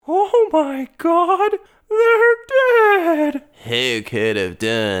my God, they're dead! Who could have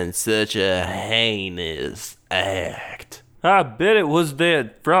done such a heinous act? I bet it was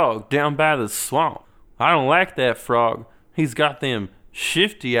that frog down by the swamp. I don't like that frog. He's got them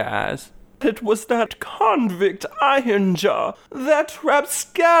shifty eyes. It was that convict Ironjaw, that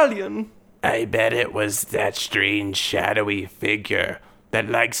rapscallion. I bet it was that strange shadowy figure that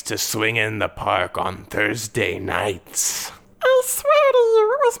likes to swing in the park on Thursday nights. I swear to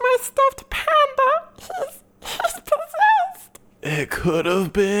you, it was my stuffed panda. He's possessed. It could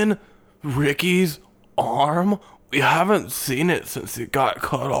have been Ricky's arm. We haven't seen it since it got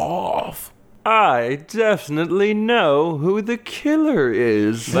cut off. I definitely know who the killer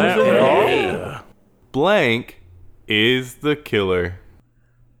is. Blank is the killer.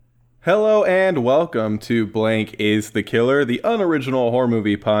 Hello and welcome to Blank is the Killer, the unoriginal horror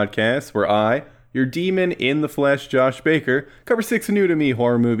movie podcast where I, your demon in the flesh, Josh Baker, cover 6 new-to-me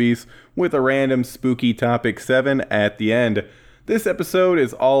horror movies with a random spooky topic 7 at the end. This episode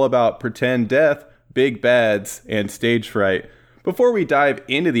is all about pretend death, big bads, and stage fright. Before we dive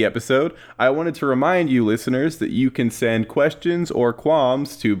into the episode, I wanted to remind you listeners that you can send questions or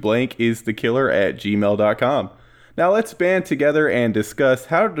qualms to blankisthekiller@gmail.com. Now let's band together and discuss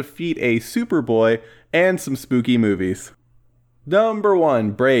how to defeat a Superboy and some spooky movies. Number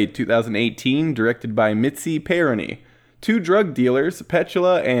 1, Braid, 2018, directed by Mitzi Perroni. 2 drug dealers,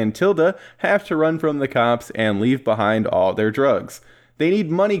 Petula and Tilda, have to run from the cops and leave behind all their drugs. They need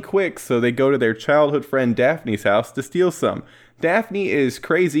money quick, so they go to their childhood friend Daphne's house to steal some. Daphne is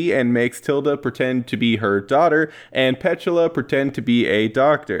crazy and makes Tilda pretend to be her daughter, and Petula pretend to be a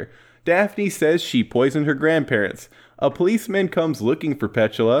doctor. Daphne says she poisoned her grandparents. A policeman comes looking for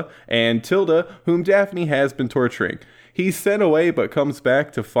Petula and Tilda, whom Daphne has been torturing. He's sent away but comes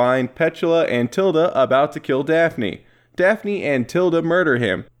back to find Petula and Tilda about to kill Daphne. Daphne and Tilda murder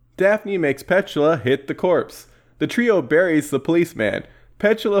him. Daphne makes Petula hit the corpse. The trio buries the policeman.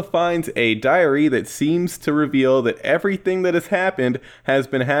 Petula finds a diary that seems to reveal that everything that has happened has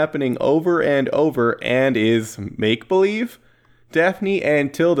been happening over and over and is make-believe? Daphne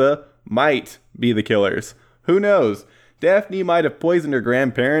and Tilda might be the killers. Who knows? Daphne might have poisoned her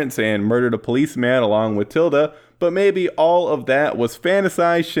grandparents and murdered a policeman along with Tilda, but maybe all of that was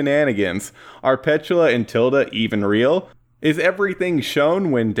fantasized shenanigans. Are Petula and Tilda even real? Is everything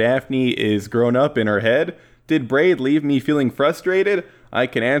shown when Daphne is grown up in her head? Did Braid leave me feeling frustrated? I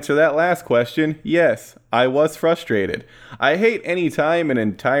can answer that last question. Yes, I was frustrated. I hate any time an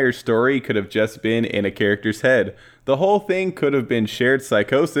entire story could have just been in a character's head. The whole thing could have been shared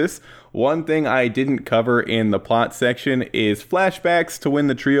psychosis. One thing I didn't cover in the plot section is flashbacks to when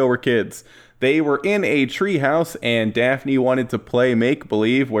the trio were kids. They were in a treehouse and Daphne wanted to play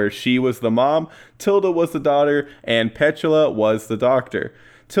make-believe where she was the mom, Tilda was the daughter, and Petula was the doctor.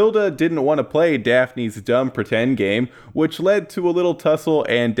 Tilda didn't want to play Daphne's dumb pretend game, which led to a little tussle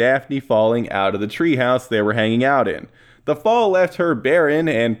and Daphne falling out of the treehouse they were hanging out in. The fall left her barren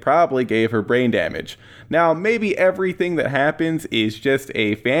and probably gave her brain damage. Now, maybe everything that happens is just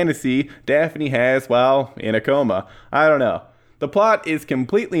a fantasy Daphne has while in a coma. I don't know. The plot is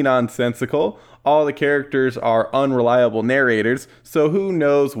completely nonsensical. All the characters are unreliable narrators, so who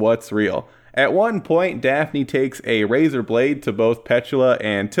knows what's real. At one point, Daphne takes a razor blade to both Petula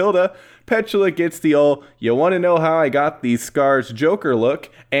and Tilda. Petula gets the old, "you want to know how I got these scars" Joker look,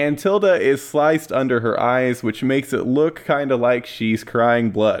 and Tilda is sliced under her eyes, which makes it look kinda like she's crying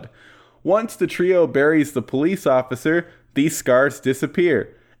blood. Once the trio buries the police officer, these scars disappear.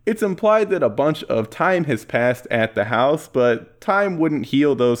 It's implied that a bunch of time has passed at the house, but time wouldn't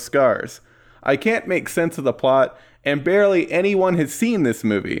heal those scars. I can't make sense of the plot, and barely anyone has seen this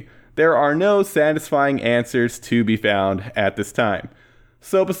movie. There are no satisfying answers to be found at this time.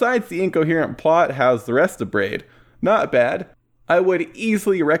 So besides the incoherent plot, how's the rest of Braid? Not bad. I would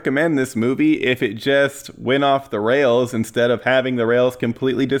easily recommend this movie if it just went off the rails instead of having the rails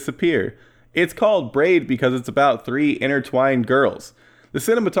completely disappear. It's called Braid because it's about 3 intertwined girls. The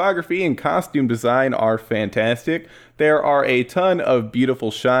cinematography and costume design are fantastic. There are a ton of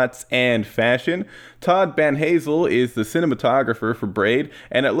beautiful shots and fashion. Todd Van Hazel is the cinematographer for Braid,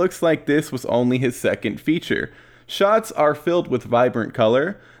 and it looks like this was only his second feature. Shots are filled with vibrant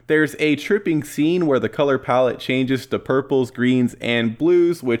color. There's a tripping scene where the color palette changes to purples, greens, and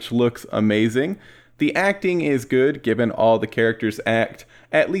blues, which looks amazing. The acting is good, given all the characters act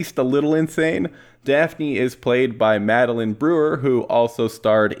at least a little insane. Daphne is played by Madeline Brewer, who also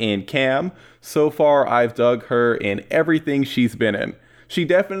starred in Cam. So far, I've dug her in everything she's been in. She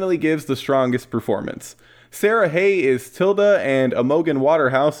definitely gives the strongest performance. Sarah Hay is Tilda, and Imogen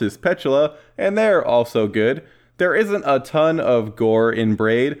Waterhouse is Petula, and they're also good. There isn't a ton of gore in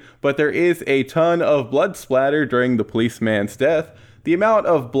Braid, but there is a ton of blood splatter during the policeman's death. The amount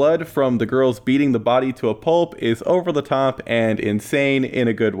of blood from the girls beating the body to a pulp is over the top and insane in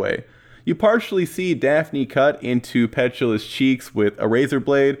a good way. You partially see Daphne cut into Petula's cheeks with a razor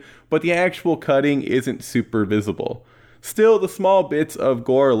blade, but the actual cutting isn't super visible. Still, the small bits of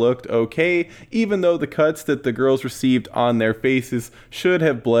gore looked okay, even though the cuts that the girls received on their faces should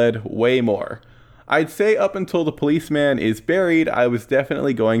have bled way more. I'd say up until the policeman is buried, I was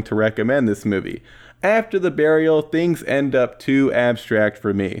definitely going to recommend this movie. After the burial, things end up too abstract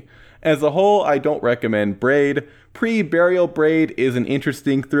for me. As a whole, I don't recommend Braid. Pre-burial Braid is an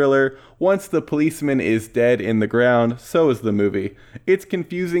interesting thriller. Once the policeman is dead in the ground, so is the movie. It's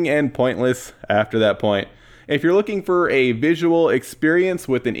confusing and pointless after that point. If you're looking for a visual experience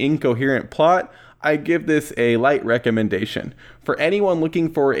with an incoherent plot, I give this a light recommendation. For anyone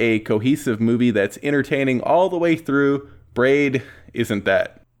looking for a cohesive movie that's entertaining all the way through, Braid isn't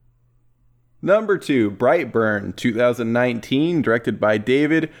that. Number 2, Brightburn, 2019, directed by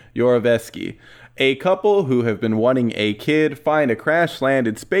David Yarovesky. A couple who have been wanting a kid find a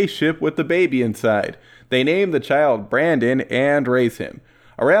crash-landed spaceship with the baby inside. They name the child Brandon and raise him.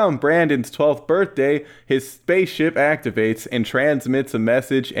 Around Brandon's 12th birthday, his spaceship activates and transmits a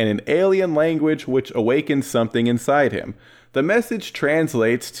message in an alien language which awakens something inside him. The message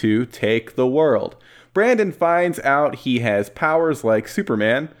translates to "Take the world." Brandon finds out he has powers like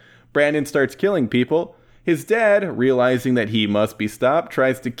Superman. Brandon starts killing people. His dad, realizing that he must be stopped,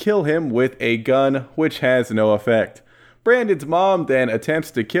 tries to kill him with a gun, which has no effect. Brandon's mom then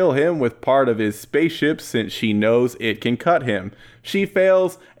attempts to kill him with part of his spaceship since she knows it can cut him. She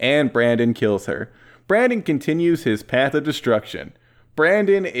fails, and Brandon kills her. Brandon continues his path of destruction.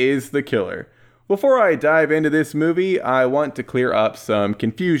 Brandon is the killer. Before I dive into this movie, I want to clear up some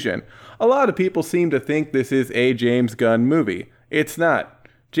confusion. A lot of people seem to think this is a James Gunn movie. It's not.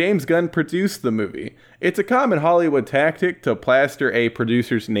 James Gunn produced the movie. It's a common Hollywood tactic to plaster a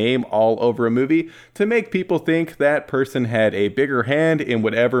producer's name all over a movie to make people think that person had a bigger hand in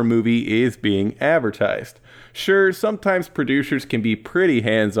whatever movie is being advertised. Sure, sometimes producers can be pretty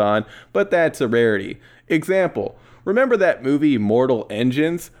hands-on, but that's a rarity. Example, remember that movie Mortal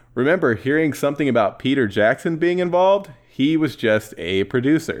Engines? Remember hearing something about Peter Jackson being involved? He was just a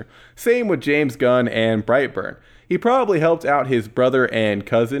producer. Same with James Gunn and Brightburn. He probably helped out his brother and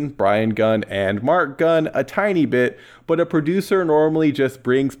cousin, Brian Gunn and Mark Gunn, a tiny bit, but a producer normally just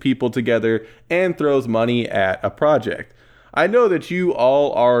brings people together and throws money at a project. I know that you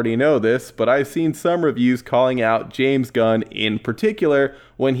all already know this, but I've seen some reviews calling out James Gunn in particular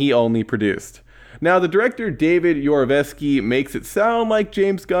when he only produced. Now, the director David Yarovesky makes it sound like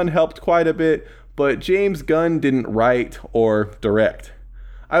James Gunn helped quite a bit, but James Gunn didn't write or direct.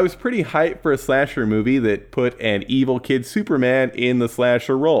 I was pretty hyped for a slasher movie that put an evil kid Superman in the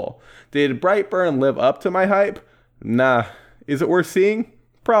slasher role. Did Brightburn live up to my hype? Nah. Is it worth seeing?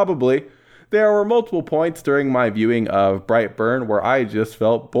 Probably. There were multiple points during my viewing of Brightburn where I just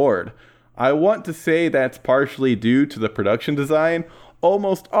felt bored. I want to say that's partially due to the production design.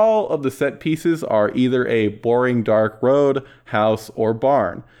 Almost all of the set pieces are either a boring dark road, house, or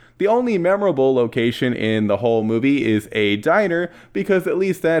barn. The only memorable location in the whole movie is a diner because at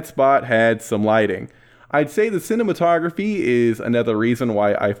least that spot had some lighting. I'd say the cinematography is another reason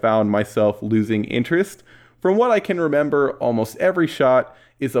why I found myself losing interest. From what I can remember, almost every shot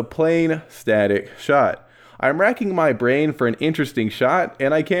is a plain, static shot. I'm racking my brain for an interesting shot,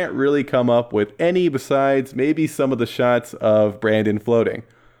 and I can't really come up with any besides maybe some of the shots of Brandon floating.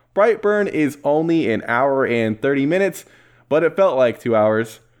 Brightburn is only an hour and 30 minutes, but it felt like 2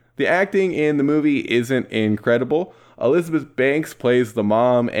 hours. The acting in the movie isn't incredible. Elizabeth Banks plays the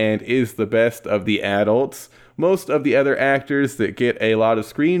mom and is the best of the adults. Most of the other actors that get a lot of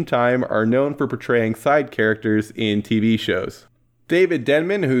screen time are known for portraying side characters in TV shows. David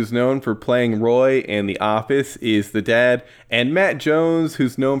Denman, who's known for playing Roy in The Office, is the dad, and Matt Jones,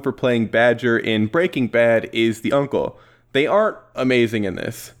 who's known for playing Badger in Breaking Bad, is the uncle. They aren't amazing in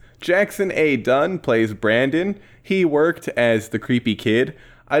this. Jackson A. Dunn plays Brandon. He worked as the creepy kid.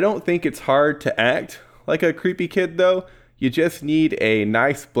 I don't think it's hard to act like a creepy kid, though. You just need a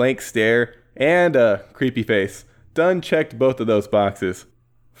nice blank stare and a creepy face. Dunn checked both of those boxes.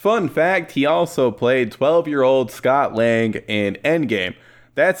 Fun fact, he also played 12-year-old Scott Lang in Endgame.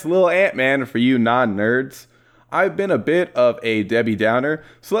 That's Lil Ant-Man for you non-nerds. I've been a bit of a Debbie Downer,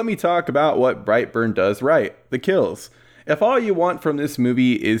 so let me talk about what Brightburn does right, the kills. If all you want from this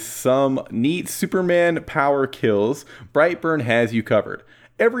movie is some neat Superman power kills, Brightburn has you covered.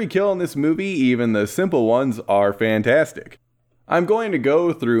 Every kill in this movie, even the simple ones, are fantastic. I'm going to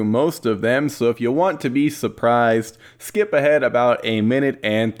go through most of them, so if you want to be surprised, skip ahead about a minute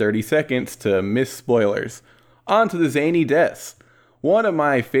and 30 seconds to miss spoilers. On to the zany deaths. One of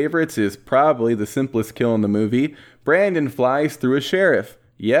my favorites is probably the simplest kill in the movie. Brandon flies through a sheriff.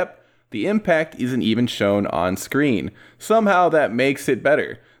 Yep, the impact isn't even shown on screen. Somehow that makes it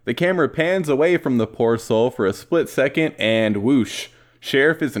better. The camera pans away from the poor soul for a split second and whoosh,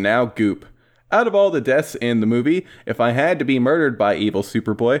 sheriff is now goop. Out of all the deaths in the movie, if I had to be murdered by evil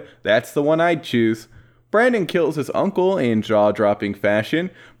Superboy, that's the one I'd choose. Brandon kills his uncle in jaw-dropping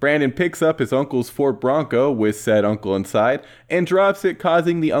fashion. Brandon picks up his uncle's Ford Bronco with said uncle inside and drops it,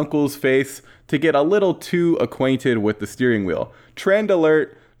 causing the uncle's face to get a little too acquainted with the steering wheel. Trend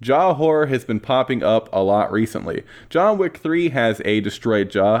alert, jaw horror has been popping up a lot recently. John Wick 3 has a destroyed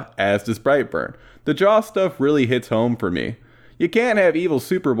jaw, as does Brightburn. The jaw stuff really hits home for me. You can't have evil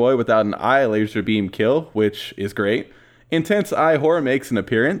Superboy without an eye laser beam kill, which is great. Intense eye horror makes an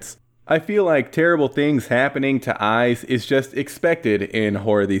appearance. I feel like terrible things happening to eyes is just expected in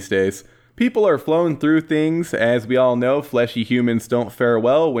horror these days. People are flown through things. As we all know, fleshy humans don't fare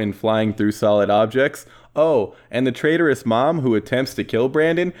well when flying through solid objects. Oh, and the traitorous mom who attempts to kill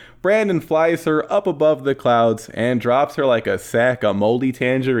Brandon flies her up above the clouds and drops her like a sack of moldy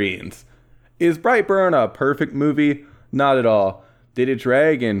tangerines. Is Brightburn a perfect movie? Not at all. Did it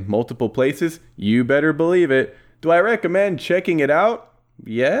drag in multiple places? You better believe it. Do I recommend checking it out?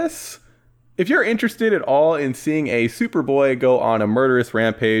 Yes? If you're interested at all in seeing a Superboy go on a murderous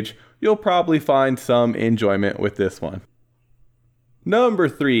rampage, you'll probably find some enjoyment with this one. Number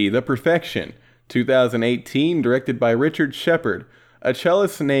 3, The Perfection, 2018, directed by Richard Shepard. A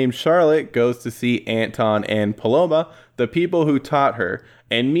cellist named Charlotte goes to see Anton and Paloma, the people who taught her,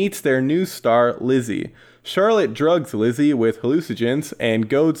 and meets their new star, Lizzie. Charlotte drugs Lizzie with hallucinogens and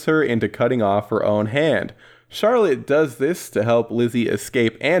goads her into cutting off her own hand. Charlotte does this to help Lizzie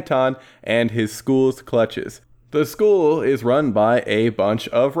escape Anton and his school's clutches. The school is run by a bunch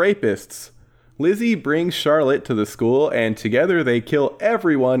of rapists. Lizzie brings Charlotte to the school and together they kill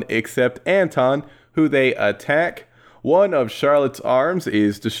everyone except Anton, who they attack. One of Charlotte's arms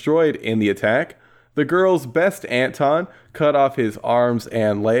is destroyed in the attack. The girl's best Anton cut off his arms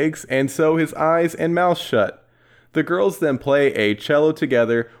and legs and sew his eyes and mouth shut. The girls then play a cello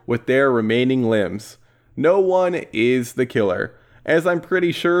together with their remaining limbs. No one is the killer. As I'm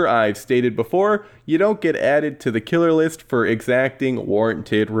pretty sure I've stated before, you don't get added to the killer list for exacting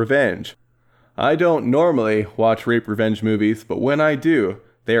warranted revenge. I don't normally watch rape revenge movies, but when I do,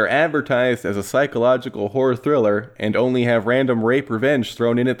 they are advertised as a psychological horror thriller and only have random rape revenge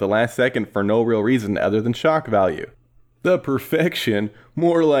thrown in at the last second for no real reason other than shock value. The Perfection,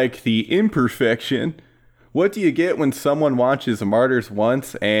 more like the imperfection. What do you get when someone watches Martyrs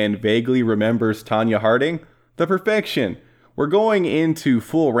once and vaguely remembers Tonya Harding? The Perfection. We're going into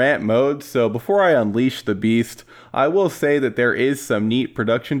full rant mode, so before I unleash the beast, I will say that there is some neat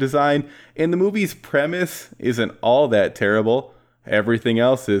production design, and the movie's premise isn't all that terrible. Everything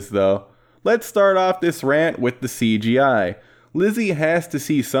else is, though. Let's start off this rant with the CGI. Lizzie has to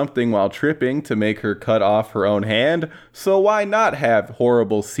see something while tripping to make her cut off her own hand, so why not have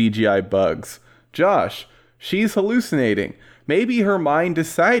horrible CGI bugs? Josh, she's hallucinating. Maybe her mind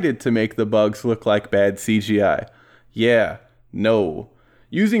decided to make the bugs look like bad CGI. Yeah, no.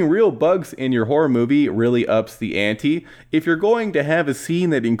 Using real bugs in your horror movie really ups the ante. If you're going to have a scene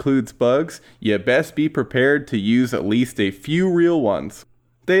that includes bugs, you best be prepared to use at least a few real ones.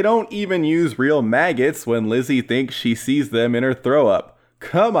 They don't even use real maggots when Lizzie thinks she sees them in her throw-up.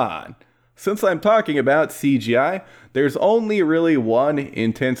 Come on! Since I'm talking about CGI, there's only really one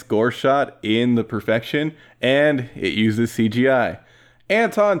intense gore shot in The Perfection, and it uses CGI.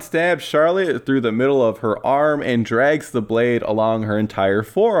 Anton stabs Charlotte through the middle of her arm and drags the blade along her entire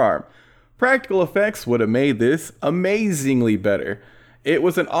forearm. Practical effects would have made this amazingly better. It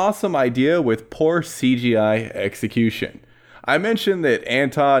was an awesome idea with poor CGI execution. I mentioned that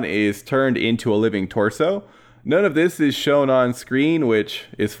Anton is turned into a living torso. None of this is shown on screen, which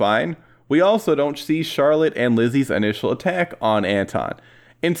is fine. We also don't see Charlotte and Lizzie's initial attack on Anton.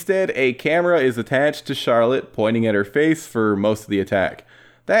 Instead, a camera is attached to Charlotte, pointing at her face for most of the attack.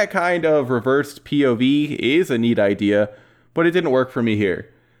 That kind of reversed POV is a neat idea, but it didn't work for me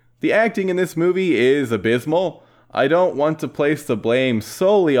here. The acting in this movie is abysmal. I don't want to place the blame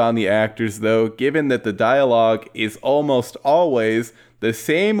solely on the actors, though, given that the dialogue is almost always the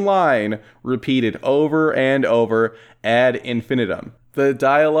same line repeated over and over ad infinitum. The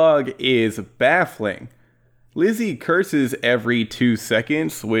dialogue is baffling. Lizzie curses every 2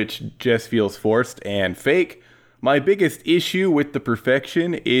 seconds, which just feels forced and fake. My biggest issue with The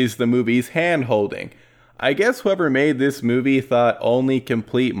Perfection is the movie's hand-holding. I guess whoever made this movie thought only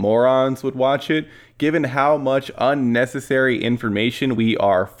complete morons would watch it, given how much unnecessary information we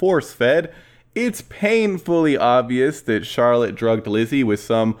are force-fed. It's painfully obvious that Charlotte drugged Lizzie with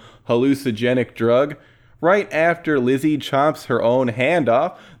some hallucinogenic drug. Right after Lizzie chops her own hand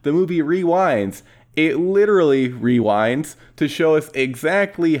off, the movie rewinds. It literally rewinds to show us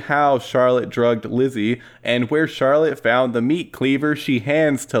exactly how Charlotte drugged Lizzie and where Charlotte found the meat cleaver she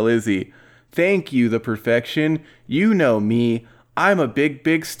hands to Lizzie. Thank you, the perfection. You know me. I'm a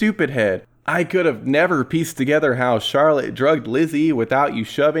big stupid head. I could have never pieced together how Charlotte drugged Lizzie without you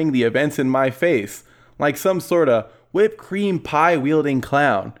shoving the events in my face, like some sort of whipped cream pie-wielding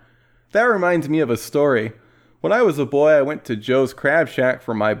clown. That reminds me of a story. When I was a boy, I went to Joe's Crab Shack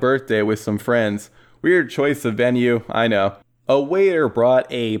for my birthday with some friends. Weird choice of venue, I know. A waiter brought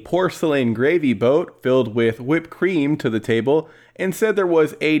a porcelain gravy boat filled with whipped cream to the table and said there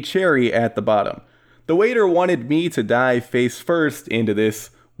was a cherry at the bottom. The waiter wanted me to dive face first into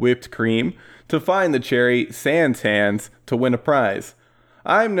this whipped cream to find the cherry sans hands to win a prize.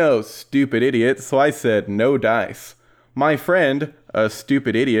 I'm no stupid idiot, so I said no dice. My friend, a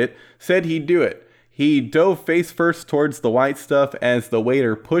stupid idiot, said he'd do it. He dove face first towards the white stuff as the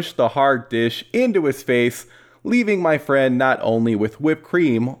waiter pushed the hard dish into his face, leaving my friend not only with whipped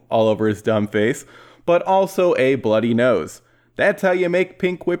cream all over his dumb face, but also a bloody nose. That's how you make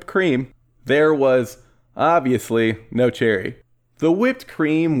pink whipped cream. There was, obviously, no cherry. The whipped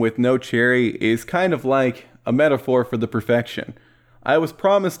cream with no cherry is kind of like a metaphor for the perfection. I was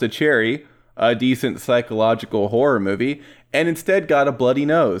promised a cherry, a decent psychological horror movie, and instead got a bloody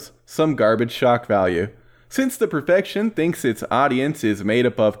nose, some garbage shock value. Since The Perfection thinks its audience is made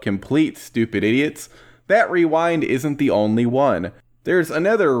up of complete stupid idiots, that rewind isn't the only one. There's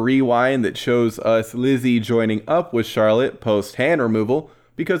another rewind that shows us Lizzie joining up with Charlotte post hand removal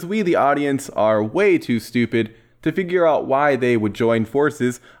because we, the audience, are way too stupid to figure out why they would join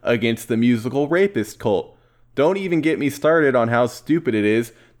forces against the musical rapist cult. Don't even get me started on how stupid it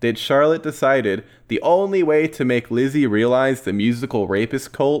is that Charlotte decided the only way to make Lizzie realize the musical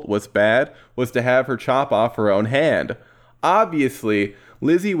rapist cult was bad was to have her chop off her own hand. Obviously,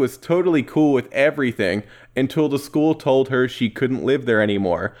 Lizzie was totally cool with everything until the school told her she couldn't live there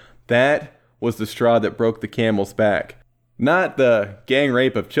anymore. That was the straw that broke the camel's back. Not the gang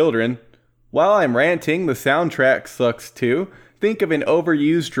rape of children. While I'm ranting, the soundtrack sucks too. Think of an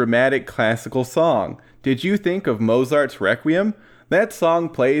overused dramatic classical song. Did you think of Mozart's Requiem? That song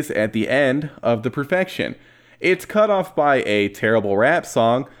plays at the end of The Perfection. It's cut off by a terrible rap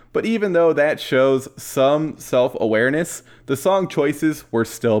song, but even though that shows some self-awareness, the song choices were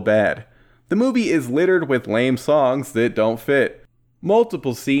still bad. The movie is littered with lame songs that don't fit.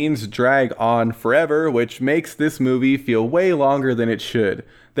 Multiple scenes drag on forever, which makes this movie feel way longer than it should.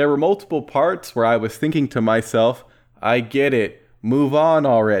 There were multiple parts where I was thinking to myself, I get it, move on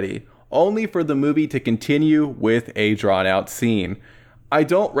already, only for the movie to continue with a drawn-out scene. I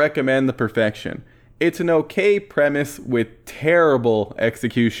don't recommend The Perfection. It's an okay premise with terrible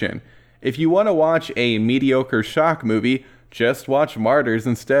execution. If you want to watch a mediocre shock movie, just watch Martyrs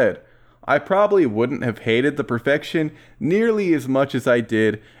instead. I probably wouldn't have hated The Perfection nearly as much as I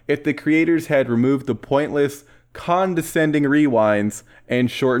did if the creators had removed the pointless, condescending rewinds and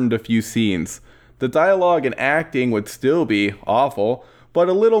shortened a few scenes. The dialogue and acting would still be awful, but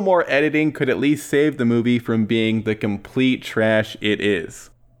a little more editing could at least save the movie from being the complete trash it is.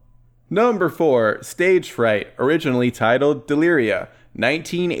 Number 4, Stage Fright, originally titled Deliria,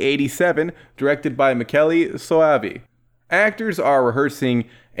 1987, directed by Michele Soavi. Actors are rehearsing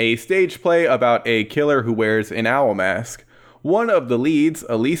a stage play about a killer who wears an owl mask. One of the leads,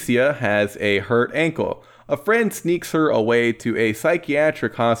 Alicia, has a hurt ankle. A friend sneaks her away to a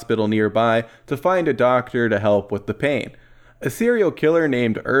psychiatric hospital nearby to find a doctor to help with the pain. A serial killer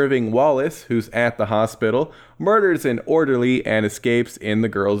named Irving Wallace, who's at the hospital, murders an orderly and escapes in the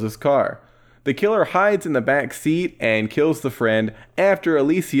girls' car. The killer hides in the back seat and kills the friend after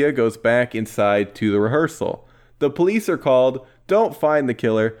Alicia goes back inside to the rehearsal. The police are called, don't find the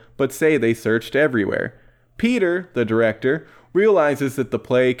killer, but say they searched everywhere. Peter, the director, realizes that the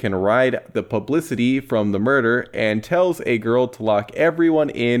play can ride the publicity from the murder and tells a girl to lock everyone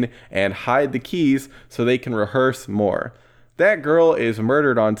in and hide the keys so they can rehearse more. That girl is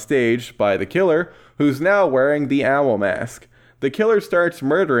murdered on stage by the killer, who's now wearing the owl mask. The killer starts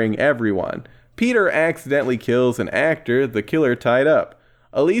murdering everyone. Peter accidentally kills an actor the killer tied up.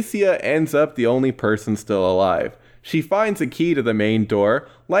 Alicia ends up the only person still alive. She finds a key to the main door,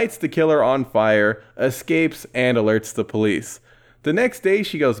 lights the killer on fire, escapes, and alerts the police. The next day,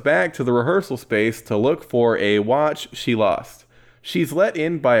 she goes back to the rehearsal space to look for a watch she lost. She's let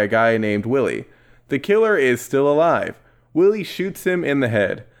in by a guy named Willie. The killer is still alive. Willie shoots him in the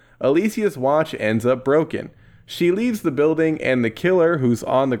head. Alicia's watch ends up broken. She leaves the building and the killer, who's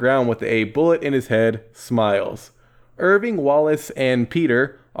on the ground with a bullet in his head, smiles. Irving Wallace and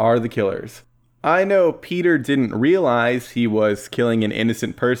Peter are the killers. I know Peter didn't realize he was killing an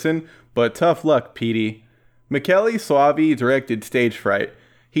innocent person, but tough luck, Petey. Michele Soavi directed Stage Fright.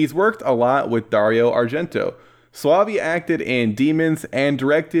 He's worked a lot with Dario Argento. Soavi acted in Demons and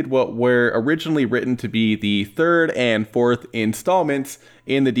directed what were originally written to be the third and fourth installments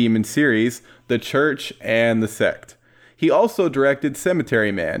in the Demon series, The Church and The Sect. He also directed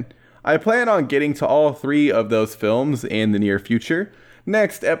Cemetery Man. I plan on getting to all three of those films in the near future.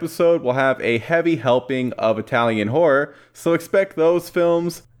 Next episode will have a heavy helping of Italian horror, so expect those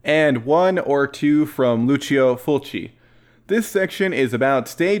films and one or two from Lucio Fulci. This section is about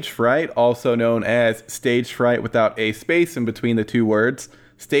Stage Fright, also known as Stage Fright without a space in between the two words,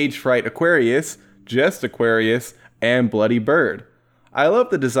 Stage Fright Aquarius, Just Aquarius, and Bloody Bird. I love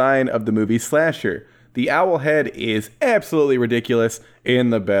the design of the movie slasher. The owl head is absolutely ridiculous in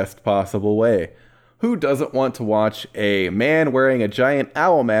the best possible way. Who doesn't want to watch a man wearing a giant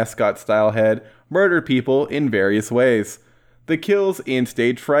owl mascot style head murder people in various ways? The kills in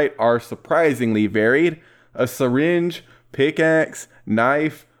Stage Fright are surprisingly varied. A syringe, pickaxe,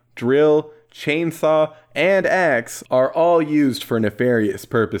 knife, drill, chainsaw, and axe are all used for nefarious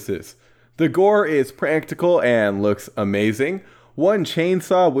purposes. The gore is practical and looks amazing. One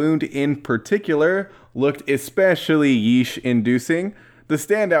chainsaw wound in particular looked especially yeesh-inducing. The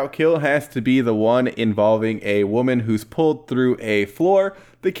standout kill has to be the one involving a woman who's pulled through a floor.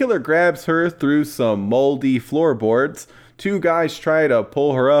 The killer grabs her through some moldy floorboards. Two guys try to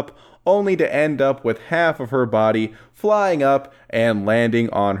pull her up, only to end up with half of her body flying up and landing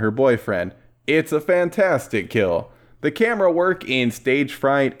on her boyfriend. It's a fantastic kill. The camera work in Stage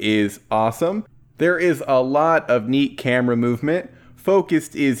Fright is awesome. There is a lot of neat camera movement.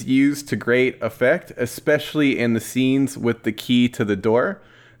 Focus is used to great effect, especially in the scenes with the key to the door.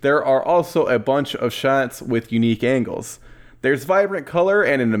 There are also a bunch of shots with unique angles. There's vibrant color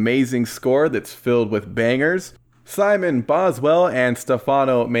and an amazing score that's filled with bangers. Simon Boswell and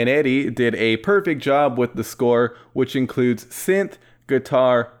Stefano Manetti did a perfect job with the score, which includes synth,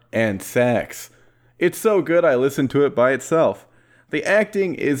 guitar, and sax. It's so good I listened to it by itself. The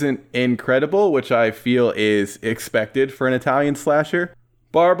acting isn't incredible, which I feel is expected for an Italian slasher.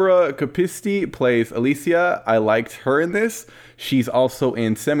 Barbara Capisti plays Alicia. I liked her in this. She's also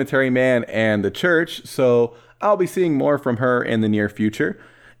in Cemetery Man and The Church, so I'll be seeing more from her in the near future.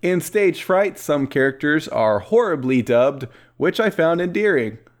 In Stage Fright, some characters are horribly dubbed, which I found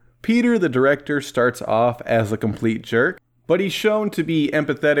endearing. Peter, the director, starts off as a complete jerk, but he's shown to be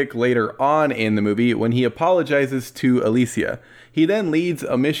empathetic later on in the movie when he apologizes to Alicia. He then leads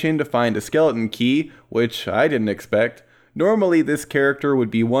a mission to find a skeleton key, which I didn't expect. Normally, this character would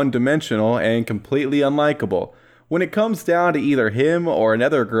be one-dimensional and completely unlikable. When it comes down to either him or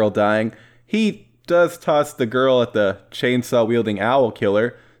another girl dying, he does toss the girl at the chainsaw-wielding owl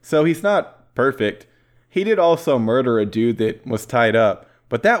killer, so he's not perfect. He did also murder a dude that was tied up,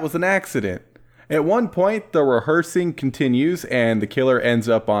 but that was an accident. At one point, the rehearsing continues and the killer ends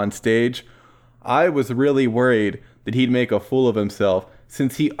up on stage. I was really worried that he'd make a fool of himself,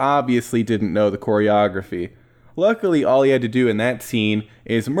 since he obviously didn't know the choreography. Luckily, all he had to do in that scene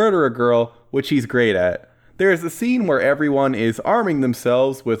is murder a girl, which he's great at. There is a scene where everyone is arming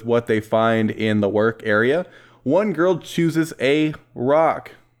themselves with what they find in the work area. One girl chooses a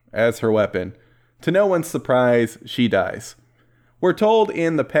rock as her weapon. To no one's surprise, she dies. We're told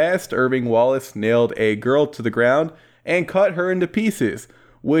in the past Irving Wallace nailed a girl to the ground and cut her into pieces,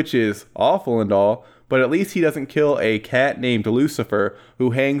 which is awful and all, but at least he doesn't kill a cat named Lucifer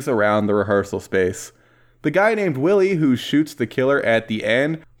who hangs around the rehearsal space. The guy named Willie who shoots the killer at the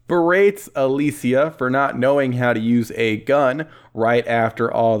end berates Alicia for not knowing how to use a gun right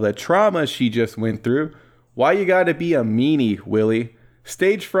after all the trauma she just went through. Why you gotta be a meanie, Willie?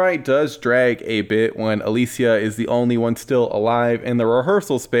 Stage Fright does drag a bit when Alicia is the only one still alive in the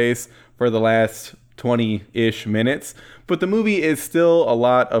rehearsal space for the last 20-ish minutes, but the movie is still a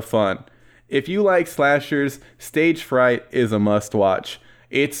lot of fun. If you like slashers, Stage Fright is a must-watch.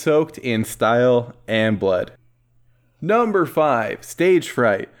 It's soaked in style and blood. Number 5, Stage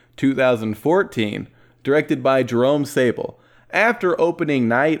Fright, 2014, directed by Jerome Sable. After opening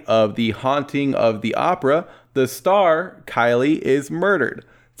night of The Haunting of the Opera, the star, Kylie, is murdered.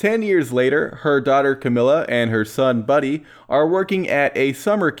 10 years later, her daughter Camilla and her son Buddy are working at a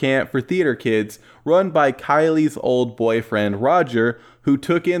summer camp for theater kids run by Kylie's old boyfriend Roger, who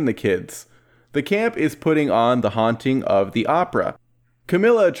took in the kids. The camp is putting on The Haunting of the Opera.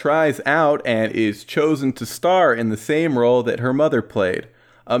 Camilla tries out and is chosen to star in the same role that her mother played.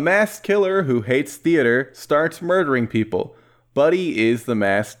 A masked killer who hates theater starts murdering people. Buddy is the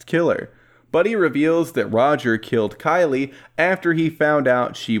masked killer. Buddy reveals that Roger killed Kylie after he found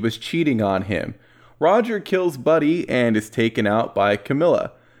out she was cheating on him. Roger kills Buddy and is taken out by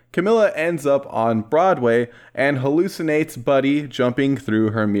Camilla. Camilla ends up on Broadway and hallucinates Buddy jumping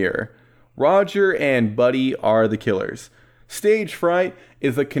through her mirror. Roger and Buddy are the killers. Stage Fright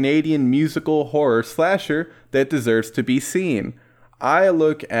is a Canadian musical horror slasher that deserves to be seen. I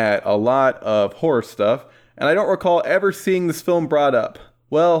look at a lot of horror stuff, and I don't recall ever seeing this film brought up.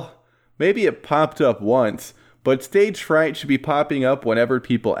 Well, maybe it popped up once, but Stage Fright should be popping up whenever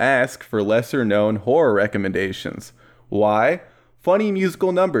people ask for lesser-known horror recommendations. Why? Funny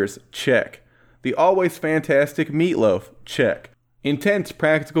musical numbers, check. The always fantastic Meatloaf, check. Intense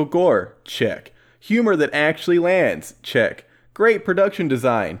practical gore, check. Humor that actually lands, check. Great production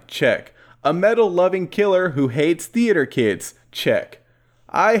design, check. A metal-loving killer who hates theater kids, check.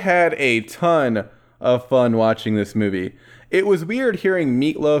 I had a ton of fun watching this movie. It was weird hearing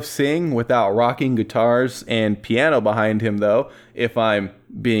Meatloaf sing without rocking guitars and piano behind him, though, if I'm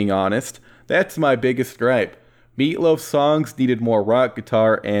being honest. That's my biggest gripe. Meatloaf's songs needed more rock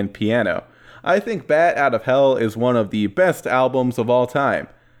guitar and piano. I think Bat Out of Hell is one of the best albums of all time.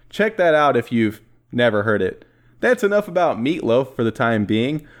 Check that out if you've never heard it. That's enough about Meatloaf for the time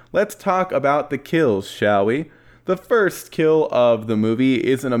being. Let's talk about the kills, shall we? The first kill of the movie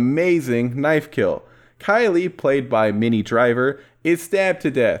is an amazing knife kill. Kylie, played by Minnie Driver, is stabbed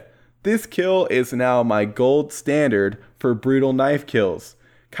to death. This kill is now my gold standard for brutal knife kills.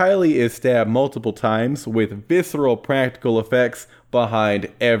 Kylie is stabbed multiple times with visceral practical effects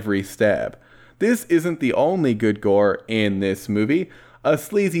behind every stab. This isn't the only good gore in this movie. A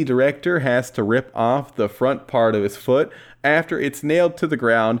sleazy director has to rip off the front part of his foot after it's nailed to the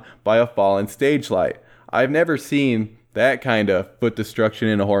ground by a fallen stage light. I've never seen that kind of foot destruction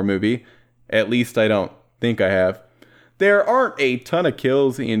in a horror movie. At least I don't think I have. There aren't a ton of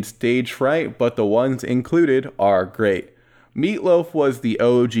kills in Stage Fright, but the ones included are great. Meatloaf was the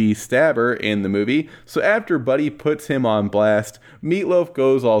OG stabber in the movie, so after Buddy puts him on blast, Meatloaf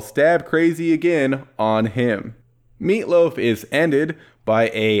goes all stab crazy again on him. Meatloaf is ended by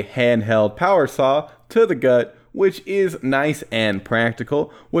a handheld power saw to the gut, which is nice and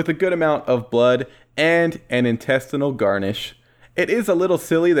practical, with a good amount of blood and an intestinal garnish. It is a little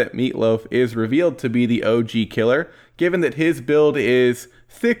silly that Meatloaf is revealed to be the OG killer, given that his build is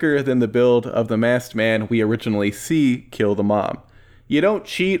thicker than the build of the masked man we originally see kill the mom. You don't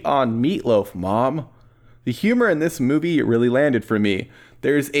cheat on Meatloaf, Mom. The humor in this movie really landed for me.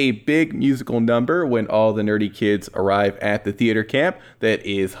 There's a big musical number when all the nerdy kids arrive at the theater camp that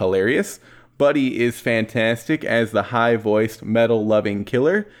is hilarious. Buddy is fantastic as the high-voiced, metal-loving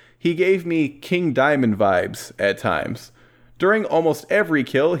killer. He gave me King Diamond vibes at times. During almost every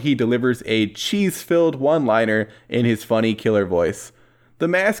kill, he delivers a cheese-filled one-liner in his funny killer voice. The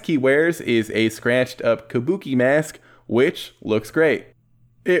mask he wears is a scratched-up kabuki mask, which looks great.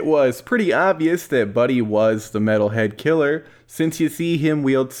 It was pretty obvious that Buddy was the metalhead killer, since you see him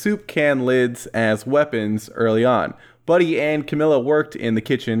wield soup can lids as weapons early on. Buddy and Camilla worked in the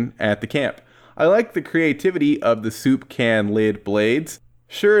kitchen at the camp. I like the creativity of the soup can lid blades.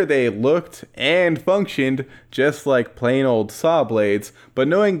 Sure, they looked and functioned just like plain old saw blades, but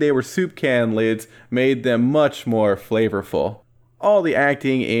knowing they were soup can lids made them much more flavorful. All the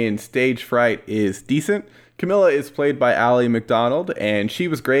acting in Stage Fright is decent. Camilla is played by Ally McDonald, and she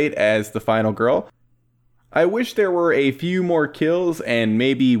was great as the final girl. I wish there were a few more kills and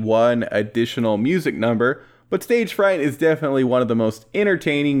maybe one additional music number, but Stage Fright is definitely one of the most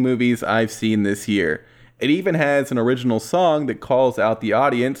entertaining movies I've seen this year. It even has an original song that calls out the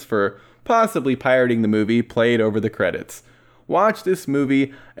audience for possibly pirating the movie played over the credits. Watch this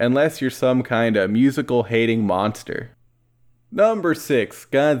movie unless you're some kind of musical-hating monster. Number 6,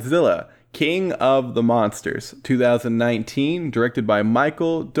 Godzilla, King of the Monsters, 2019, directed by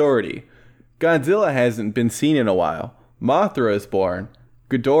Michael Dougherty. Godzilla hasn't been seen in a while. Mothra is born.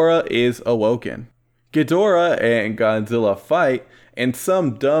 Ghidorah is awoken. Ghidorah and Godzilla fight, and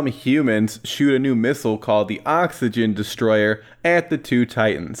some dumb humans shoot a new missile called the Oxygen Destroyer at the two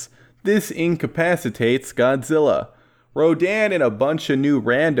titans. This incapacitates Godzilla. Rodan and a bunch of new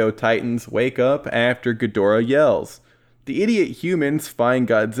rando titans wake up after Ghidorah yells. The idiot humans find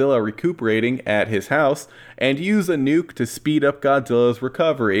Godzilla recuperating at his house and use a nuke to speed up Godzilla's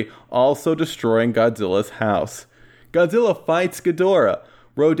recovery, also destroying Godzilla's house. Godzilla fights Ghidorah.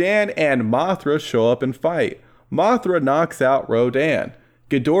 Rodan and Mothra show up and fight. Mothra knocks out Rodan.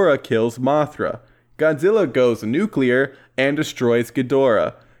 Ghidorah kills Mothra. Godzilla goes nuclear and destroys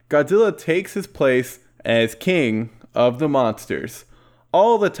Ghidorah. Godzilla takes his place as king of the monsters.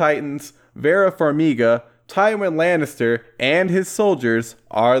 All the Titans, Vera Farmiga, Tywin Lannister, and his soldiers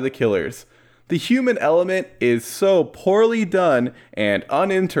are the killers. The human element is so poorly done and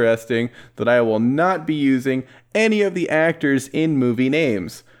uninteresting that I will not be using any of the actors in movie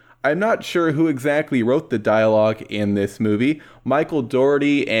names. I'm not sure who exactly wrote the dialogue in this movie. Michael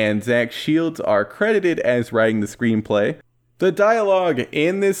Dougherty and Zach Shields are credited as writing the screenplay. The dialogue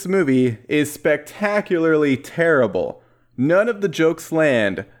in this movie is spectacularly terrible. None of the jokes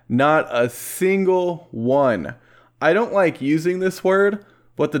land, not a single one. I don't like using this word,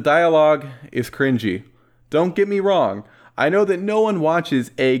 but the dialogue is cringy. Don't get me wrong, I know that no one watches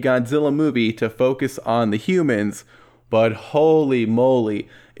a Godzilla movie to focus on the humans, but holy moly,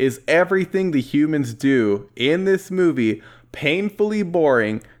 is everything the humans do in this movie painfully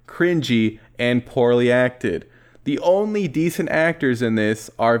boring, cringy, and poorly acted. The only decent actors in this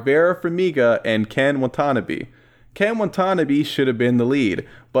are Vera Farmiga and Ken Watanabe. Ken Watanabe should have been the lead,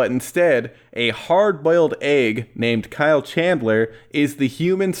 but instead, a hard-boiled egg named Kyle Chandler is the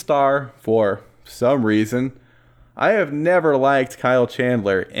human star for some reason. I have never liked Kyle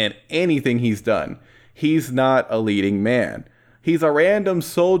Chandler and anything he's done. He's not a leading man. He's a random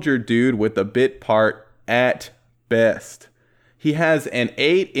soldier dude with a bit part at best. He has an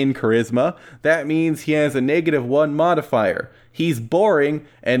 8 in charisma. That means he has a -1 modifier. He's boring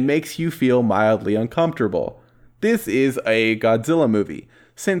and makes you feel mildly uncomfortable. This is a Godzilla movie.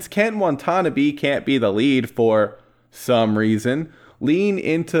 Since Ken Watanabe can't be the lead for some reason, lean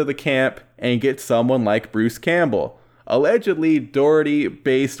into the camp and get someone like Bruce Campbell. Allegedly, Dougherty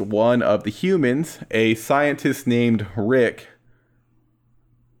based one of the humans, a scientist named Rick,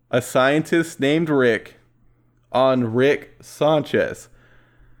 on Rick Sanchez.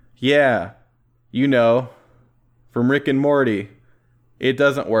 Yeah, you know, from Rick and Morty. It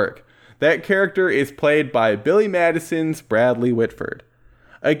doesn't work. That character is played by Billy Madison's Bradley Whitford.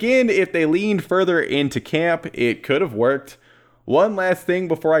 Again, if they leaned further into camp, it could have worked. One last thing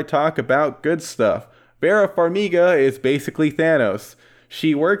before I talk about good stuff. Vera Farmiga is basically Thanos.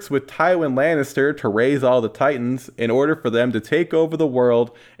 She works with Tywin Lannister to raise all the Titans in order for them to take over the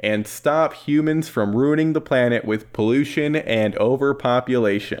world and stop humans from ruining the planet with pollution and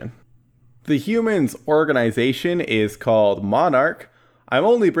overpopulation. The humans' organization is called Monarch. I'm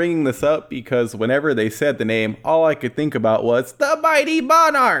only bringing this up because whenever they said the name, all I could think about was the mighty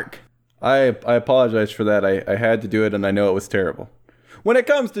Monarch. I apologize for that. I had to do it and I know it was terrible. When it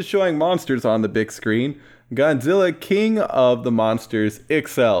comes to showing monsters on the big screen, Godzilla King of the Monsters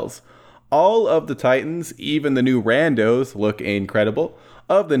excels. All of the Titans, even the new randos, look incredible.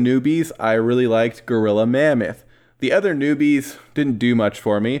 Of the newbies, I really liked Gorilla Mammoth. The other newbies didn't do much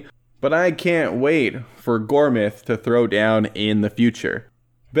for me, but I can't wait for Gormith to throw down in the future.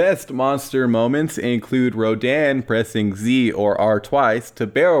 Best monster moments include Rodan pressing Z or R twice to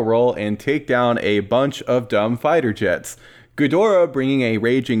barrel roll and take down a bunch of dumb fighter jets, Ghidorah bringing a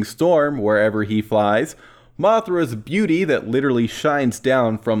raging storm wherever he flies, Mothra's beauty that literally shines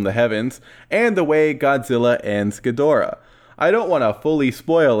down from the heavens, and the way Godzilla ends Ghidorah. I don't want to fully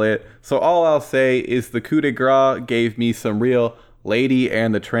spoil it, so all I'll say is the coup de grace gave me some real Lady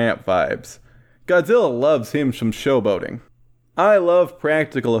and the Tramp vibes. Godzilla loves him some showboating. I love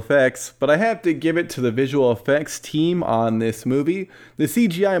practical effects, but I have to give it to the visual effects team on this movie. The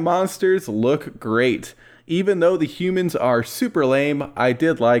CGI monsters look great. Even though the humans are super lame, I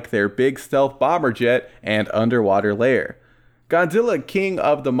did like their big stealth bomber jet and underwater lair. Godzilla King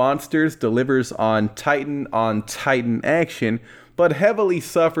of the Monsters delivers on Titan action, but heavily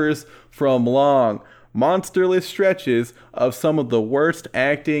suffers from long, monsterless stretches of some of the worst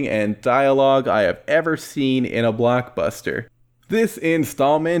acting and dialogue I have ever seen in a blockbuster. This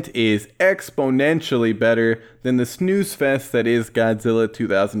installment is exponentially better than the snooze fest that is Godzilla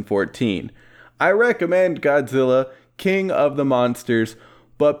 2014. I recommend Godzilla King of the Monsters,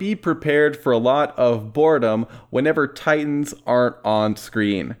 but be prepared for a lot of boredom whenever Titans aren't on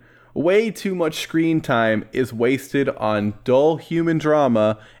screen. Way too much screen time is wasted on dull human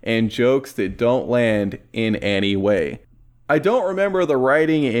drama and jokes that don't land in any way. I don't remember the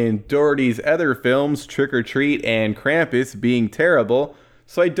writing in Dougherty's other films, Trick or Treat and Krampus, being terrible,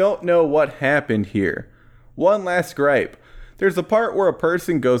 so I don't know what happened here. One last gripe. There's a part where a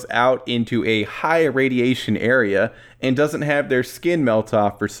person goes out into a high radiation area and doesn't have their skin melt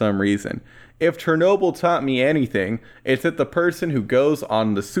off for some reason. If Chernobyl taught me anything, it's that the person who goes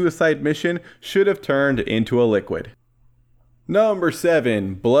on the suicide mission should have turned into a liquid. Number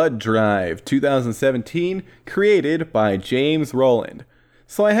 7, Blood Drive, 2017, created by James Rowland.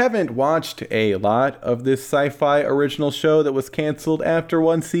 So I haven't watched a lot of this sci-fi original show that was canceled after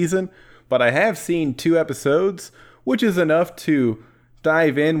one season, but I have seen 2 episodes, which is enough to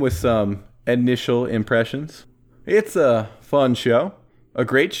dive in with some initial impressions. It's a fun show. A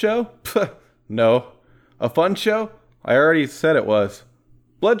great show? No. A fun show? I already said it was.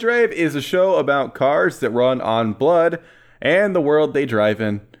 Blood Drive is a show about cars that run on blood and the world they drive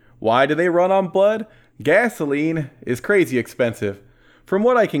in. Why do they run on blood? Gasoline is crazy expensive. From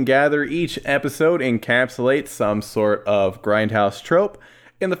what I can gather, each episode encapsulates some sort of grindhouse trope.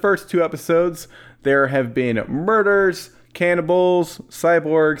 In the first 2 episodes, there have been murders, cannibals,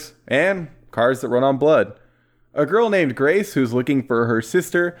 cyborgs, and cars that run on blood. A girl named Grace, who's looking for her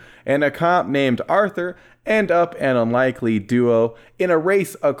sister, and a cop named Arthur end up an unlikely duo in a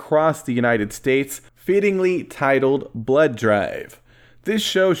race across the United States, fittingly titled Blood Drive. This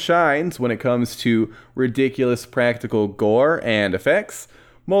show shines when it comes to ridiculous practical gore and effects.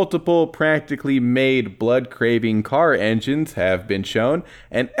 Multiple practically made blood-craving car engines have been shown,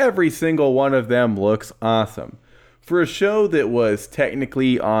 and every single one of them looks awesome. For a show that was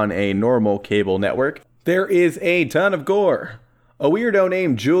technically on a normal cable network, there is a ton of gore. A weirdo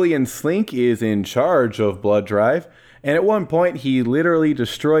named Julian Slink is in charge of Blood Drive, and at one point he literally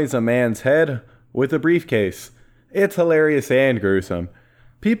destroys a man's head with a briefcase. It's hilarious and gruesome.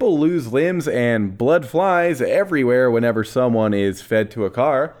 People lose limbs and blood flies everywhere whenever someone is fed to a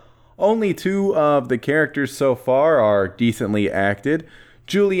car. Only 2 of the characters so far are decently acted.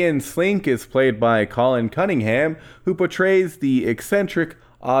 Julian Slink is played by Colin Cunningham, who portrays the eccentric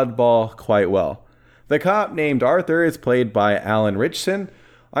oddball quite well. The cop named Arthur is played by Alan Ritchson.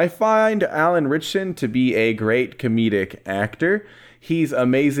 I find Alan Ritchson to be a great comedic actor. He's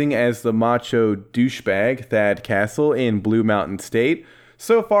amazing as the macho douchebag Thad Castle in Blue Mountain State.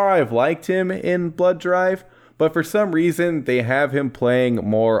 So far I've liked him in Blood Drive, but for some reason they have him playing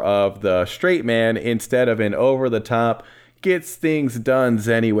more of the straight man instead of an over-the-top, gets things done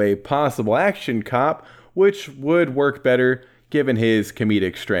anyway possible action cop, which would work better given his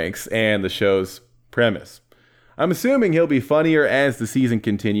comedic strengths and the show's premise. I'm assuming he'll be funnier as the season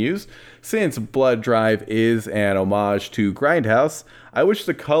continues. Since Blood Drive is an homage to Grindhouse, I wish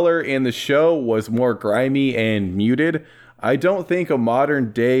the color in the show was more grimy and muted. I don't think a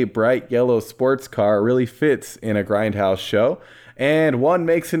modern day bright yellow sports car really fits in a Grindhouse show, and one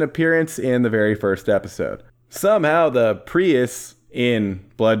makes an appearance in the very first episode. Somehow the Prius in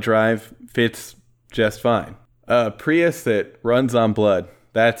Blood Drive fits just fine. A Prius that runs on blood.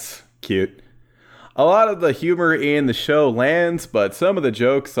 That's cute. A lot of the humor in the show lands, but some of the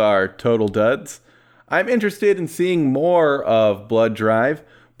jokes are total duds. I'm interested in seeing more of Blood Drive,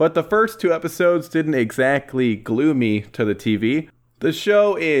 but the first 2 episodes didn't exactly glue me to the TV. The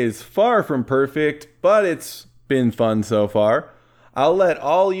show is far from perfect, but it's been fun so far. I'll let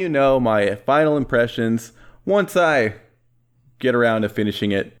all you know my final impressions once I get around to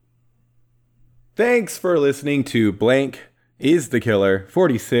finishing it. Thanks for listening to Blank is the Killer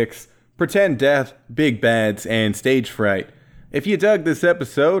 46. Pretend Death, Big Bads, and Stage Fright. If you dug this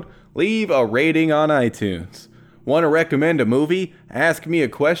episode, leave a rating on iTunes. Want to recommend a movie, ask me a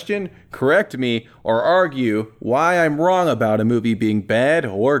question, correct me, or argue why I'm wrong about a movie being bad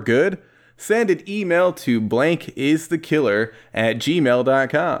or good? Send an email to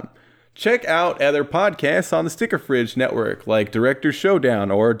blankisthekiller@gmail.com. Check out other podcasts on the Sticker Fridge network like Director Showdown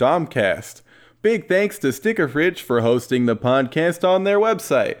or Domcast. Big thanks to Sticker Fridge for hosting the podcast on their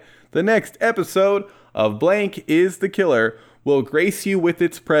website. The next episode of Blank is the Killer will grace you with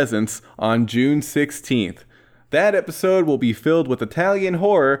its presence on June 16th. That episode will be filled with Italian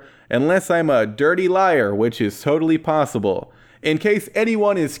horror unless I'm a dirty liar, which is totally possible. In case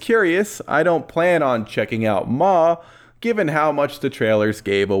anyone is curious, I don't plan on checking out Ma, given how much the trailers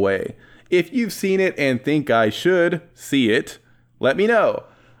gave away. If you've seen it and think I should see it, let me know.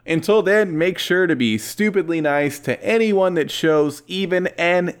 Until then, make sure to be stupidly nice to anyone that shows even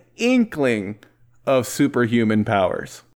an inkling of superhuman powers.